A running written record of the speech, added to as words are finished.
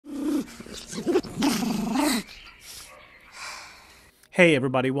Hey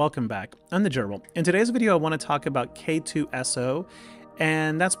everybody, welcome back. I'm the Gerbil. In today's video I want to talk about K-2SO,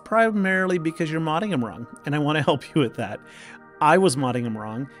 and that's primarily because you're modding him wrong, and I want to help you with that. I was modding him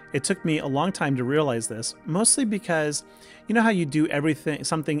wrong. It took me a long time to realize this, mostly because you know how you do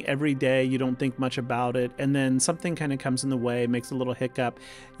something every day, you don't think much about it, and then something kind of comes in the way, makes a little hiccup,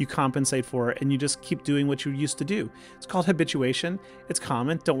 you compensate for it, and you just keep doing what you used to do. It's called habituation. It's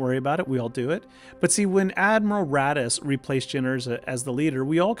common. Don't worry about it. We all do it. But see, when Admiral Raddus replaced Jyn Erso as the leader,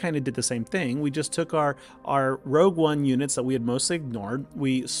 we all kind of did the same thing. We just took our Rogue One units that we had mostly ignored,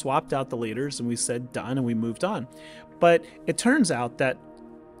 we swapped out the leaders, and we said done, and we moved on. But it turns out that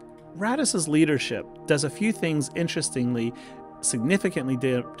Raddus's leadership does a few things interestingly, significantly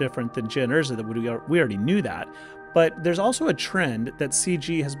different than Jyn Erso. That we already knew that. But there's also a trend that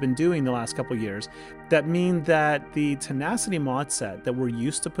CG has been doing the last couple years that mean that the Tenacity mod set that we're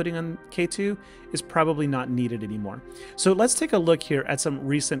used to putting on K2 is probably not needed anymore. So let's take a look here at some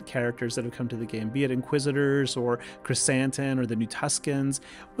recent characters that have come to the game, be it Inquisitors or Chrysanthemum or the New Tuscans.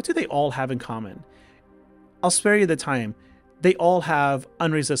 What do they all have in common? I'll spare you the time. They all have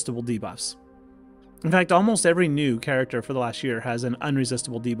unresistible debuffs. In fact, almost every new character for the last year has an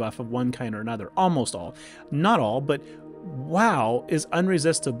unresistible debuff of one kind or another. Almost all. Not all, but wow, is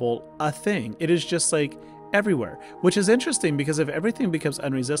unresistible a thing? It is just like everywhere, which is interesting because if everything becomes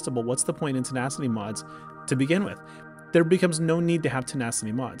unresistible, what's the point in tenacity mods to begin with? There becomes no need to have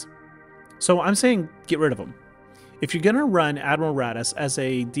tenacity mods. So I'm saying get rid of them. If you're going to run Admiral Raddus as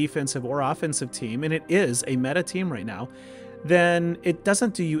a defensive or offensive team, and it is a meta team right now, then it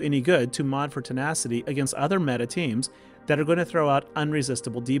doesn't do you any good to mod for tenacity against other meta teams that are going to throw out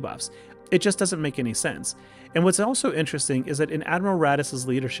unresistible debuffs. It just doesn't make any sense. And what's also interesting is that in Admiral Raddus's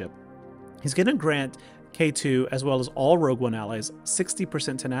leadership, he's going to grant K2 as well as all Rogue One allies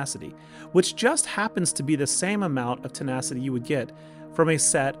 60% tenacity, which just happens to be the same amount of tenacity you would get from a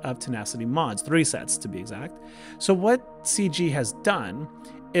set of tenacity mods, 3 sets to be exact. So what CG has done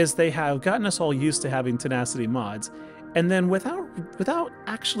is they have gotten us all used to having tenacity mods, and then without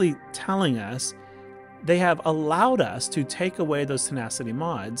actually telling us, they have allowed us to take away those tenacity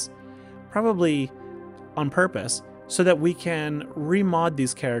mods, probably on purpose, so that we can remod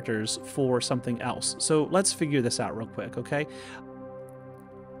these characters for something else. So let's figure this out real quick, okay?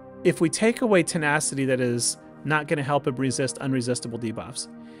 If we take away tenacity that is not going to help him resist unresistible debuffs,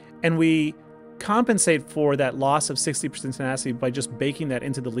 and we compensate for that loss of 60% tenacity by just baking that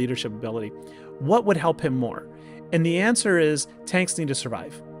into the leadership ability, what would help him more? And the answer is tanks need to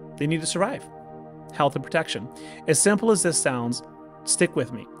survive. They need to survive. Health and protection. As simple as this sounds, stick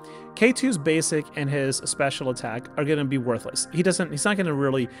with me. K2's basic and his special attack are going to be worthless. He's not going to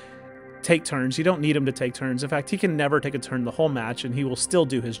really take turns. You don't need him to take turns. In fact, he can never take a turn the whole match, and he will still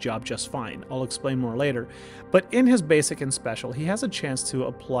do his job just fine. I'll explain more later. But in his basic and special, he has a chance to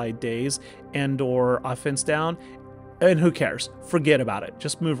apply daze and/or offense down, and who cares? Forget about it.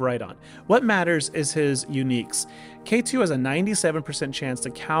 Just move right on. What matters is his uniques. K2 has a 97% chance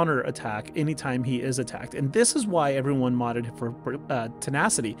to counter attack anytime he is attacked, and this is why everyone modded him for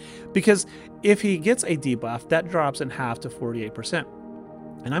tenacity, because if he gets a debuff, that drops in half to 48%.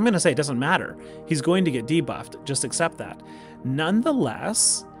 And I'm going to say it doesn't matter. He's going to get debuffed. Just accept that.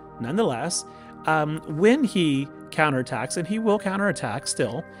 Nonetheless, when he counterattacks, and he will counterattack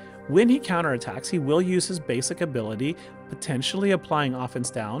still, when he counterattacks, he will use his basic ability, potentially applying offense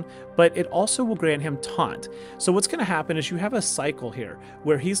down, but it also will grant him taunt. So what's going to happen is you have a cycle here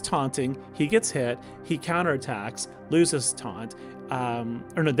where he's taunting, he gets hit, he counterattacks, loses taunt,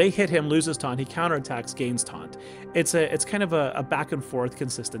 or no, they hit him, loses taunt, he counterattacks, gains taunt. It's kind of a back and forth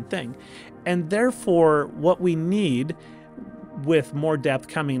consistent thing. And therefore, what we need, with more depth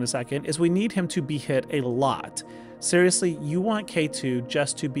coming in a second, is we need him to be hit a lot. Seriously, you want K2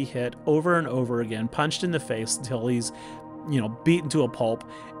 just to be hit over and over again, punched in the face until he's, beaten to a pulp,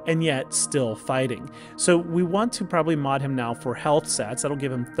 and yet still fighting. So we want to probably mod him now for health sets. That'll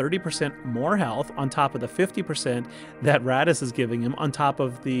give him 30% more health on top of the 50% that Raddus is giving him, on top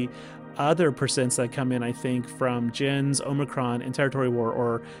of the other percents that come in, I think, from Jyn's, Omicron, and Territory War,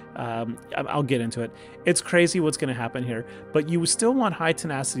 or I'll get into it. It's crazy what's going to happen here, but you still want high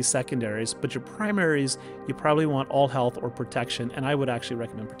tenacity secondaries, but your primaries, you probably want all health or protection, and I would actually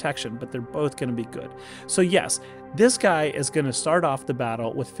recommend protection, but they're both going to be good. So yes, this guy is going to start off the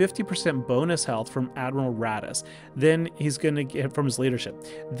battle with 50% bonus health from Admiral Raddus. Then he's going to get from his leadership.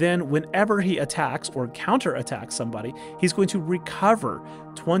 Then whenever he attacks or counterattacks somebody, he's going to recover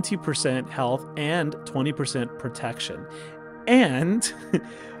 20% health and 20% protection. And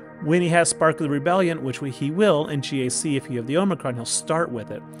when he has Sparkly Rebellion, which he will in GAC, if you have the Omicron, he'll start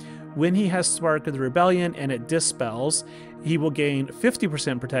with it. When he has Spark of the Rebellion and it dispels, he will gain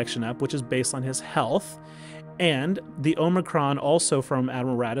 50% protection up, which is based on his health. And the Omicron, also from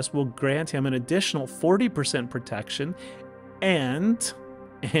Admiral Raddus, will grant him an additional 40% protection. And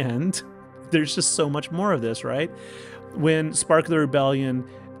there's just so much more of this, right? When Spark of the Rebellion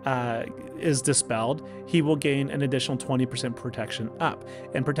is dispelled, he will gain an additional 20% protection up.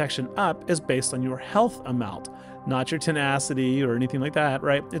 And protection up is based on your health amount, not your tenacity or anything like that,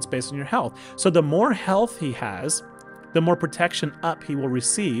 right? It's based on your health. So the more health he has, the more protection up he will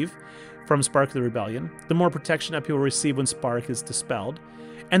receive from Spark of the Rebellion, the more protection up he will receive when Spark is dispelled,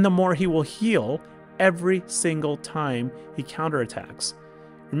 and the more he will heal every single time he counterattacks.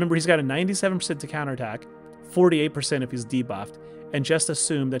 Remember, he's got a 97% to counterattack, 48% if he's debuffed, and just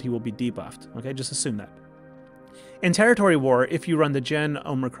assume that he will be debuffed. Okay, just assume that. In Territory War, if you run the Gen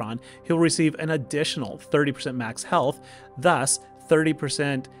Omicron, he'll receive an additional 30% max health, thus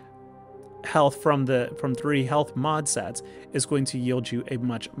 30% health from 3 health mod sets is going to yield you a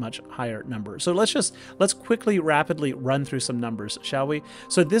much higher number. So let's quickly rapidly run through some numbers, shall we?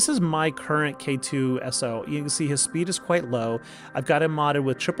 So this is my current K-2SO. You can see his speed is quite low. I've got him modded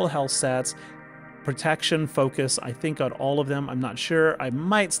with triple health sets, protection, focus, I think on all of them. I'm not sure. I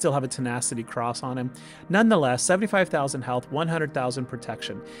might still have a tenacity cross on him. Nonetheless, 75,000 health, 100,000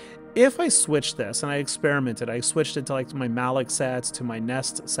 protection. If I switch this, and I experimented, I switched it to like my Malik sets, to my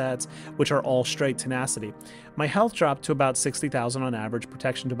Nest sets, which are all straight tenacity. My health dropped to about 60,000 on average,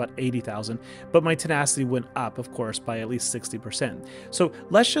 protection to about 80,000, but my tenacity went up, of course, by at least 60%. So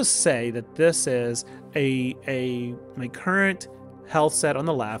let's just say that this is my current health set on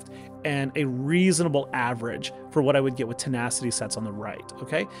the left and a reasonable average for what I would get with tenacity sets on the right,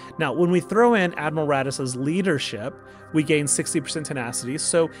 okay? Now, when we throw in Admiral Raddus's leadership, we gain 60% tenacity,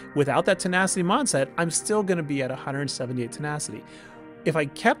 so without that tenacity mod set, I'm still gonna be at 178 tenacity. If I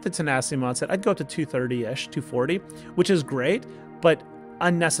kept the tenacity mod set, I'd go up to 230-ish, 240, which is great, but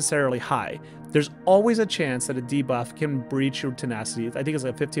unnecessarily high. There's always a chance that a debuff can breach your tenacity. I think it's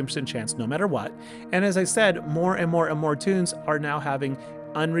a 15% chance no matter what. And as I said, more and more toons are now having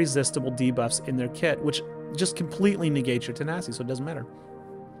unresistible debuffs in their kit, which just completely negates your tenacity, so it doesn't matter.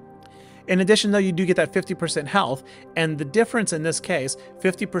 In addition, though, you do get that 50% health, and the difference in this case,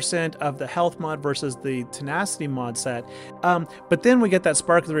 50% of the health mod versus the tenacity mod set, but then we get that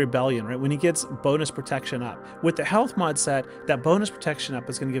Spark of the Rebellion, right, when he gets bonus protection up. With the health mod set, that bonus protection up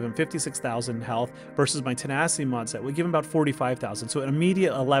is going to give him 56,000 health versus my tenacity mod set would give him about 45,000, so an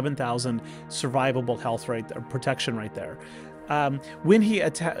immediate 11,000 survivable health right there, protection right there. When he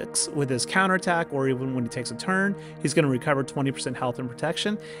attacks with his counterattack, or even when he takes a turn, he's going to recover 20% health and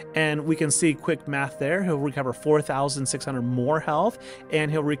protection. And we can see quick math there. He'll recover 4,600 more health, and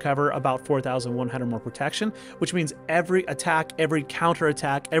he'll recover about 4,100 more protection, which means every attack, every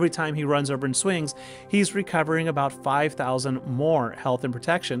counterattack, every time he runs over and swings, he's recovering about 5,000 more health and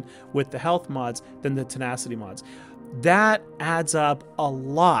protection with the health mods than the tenacity mods. That adds up a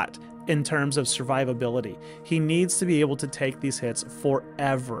lot in terms of survivability. He needs to be able to take these hits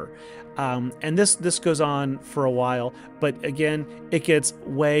forever. And this goes on for a while, but again, it gets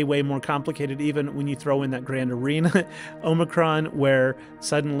way more complicated even when you throw in that Grand Arena Omicron, where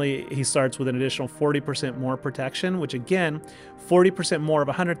suddenly he starts with an additional 40% more protection, which again, 40% more of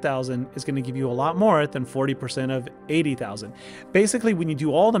 100,000 is going to give you a lot more than 40% of 80,000. Basically, when you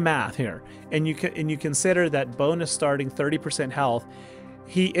do all the math here, and you consider that bonus starting 30% health,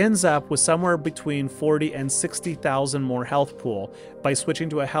 he ends up with somewhere between 40 and 60,000 more health pool by switching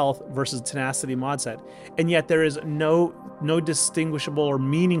to a health versus tenacity mod set, and yet there is no distinguishable or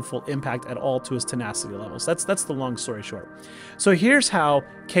meaningful impact at all to his tenacity levels. That's the long story short. So here's how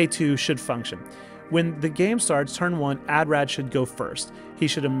K2 should function. When the game starts, turn 1, AdRad should go first. He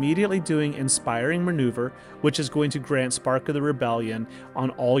should immediately doing Inspiring Maneuver, which is going to grant Spark of the Rebellion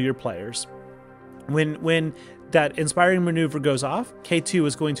on all your players. When that Inspiring Maneuver goes off, K2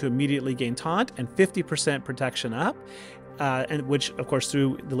 is going to immediately gain Taunt and 50% protection up, and which, of course,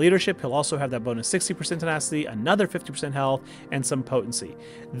 through the leadership, he'll also have that bonus 60% tenacity, another 50% health, and some potency.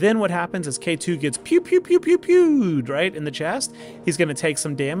 Then what happens is K2 gets pewed right in the chest. He's going to take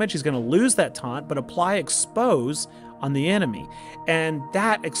some damage. He's going to lose that Taunt, but apply Expose on the enemy. And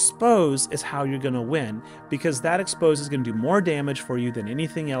that Expose is how you're going to win, because that Expose is going to do more damage for you than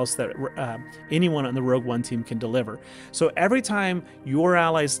anything else that anyone on the Rogue One team can deliver. So every time your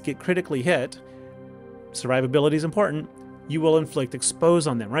allies get critically hit, survivability is important, you will inflict Expose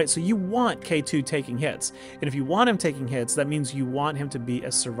on them, right? So you want K2 taking hits. And if you want him taking hits, that means you want him to be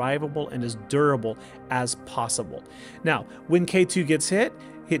as survivable and as durable as possible. Now, when K2 gets hit,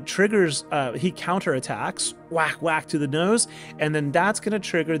 it triggers, he counterattacks, whack, whack to the nose, and then that's going to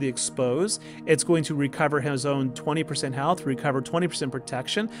trigger the expose. It's going to recover his own 20% health, recover 20%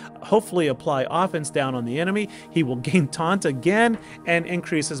 protection, hopefully apply offense down on the enemy. He will gain taunt again and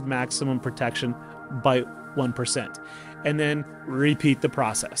increase his maximum protection by 1%. And then repeat the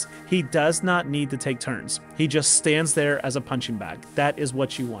process. He does not need to take turns. He just stands there as a punching bag. That is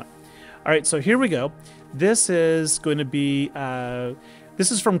what you want. All right, so here we go. This is going to be,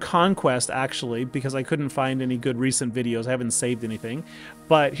 this is from Conquest, actually, because I couldn't find any good recent videos. I haven't saved anything.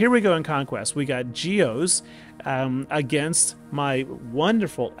 But here we go in Conquest. We got Geos against my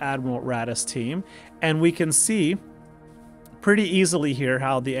wonderful Admiral Raddus team. And we can see pretty easily here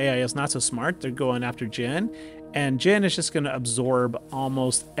how the AI is not so smart. They're going after Jin. And Jin is just going to absorb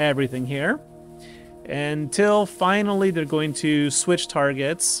almost everything here. Until finally they're going to switch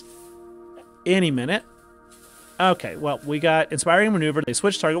targets any minute. Okay, well, we got Inspiring Maneuver. They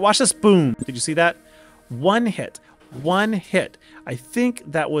switch target. Watch this. Boom. Did you see that? One hit. One hit. I think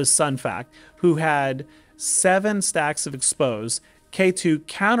that was Sunfact, who had 7 stacks of Expose. K2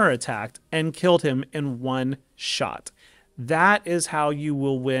 counterattacked and killed him in 1 shot. That is how you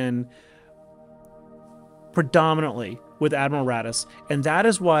will win predominantly with Admiral Raddus. And that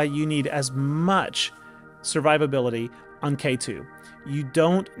is why you need as much survivability on K2. You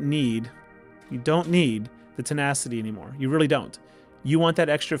don't need the tenacity anymore. You really don't. You want that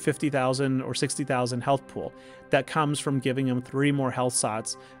extra 50,000 or 60,000 health pool that comes from giving him 3 more health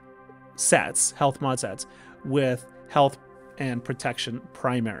sets, health mod sets, with health and protection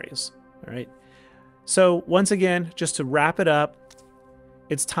primaries. All right. So once again, just to wrap it up,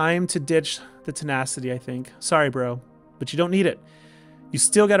 it's time to ditch the tenacity, I think. Sorry, bro, but you don't need it. You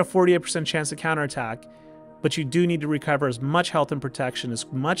still got a 48% chance to counterattack, but you do need to recover as much health and protection as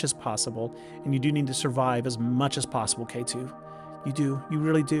much as possible, and you do need to survive as much as possible, K2. You do. You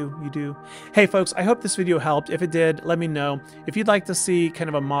really do. You do. Hey, folks, I hope this video helped. If it did, let me know. If you'd like to see kind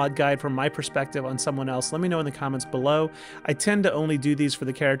of a mod guide from my perspective on someone else, let me know in the comments below. I tend to only do these for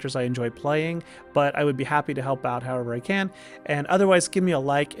the characters I enjoy playing, but I would be happy to help out however I can. And otherwise, give me a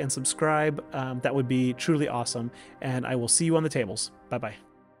like and subscribe. That would be truly awesome. And I will see you on the tables. Bye-bye.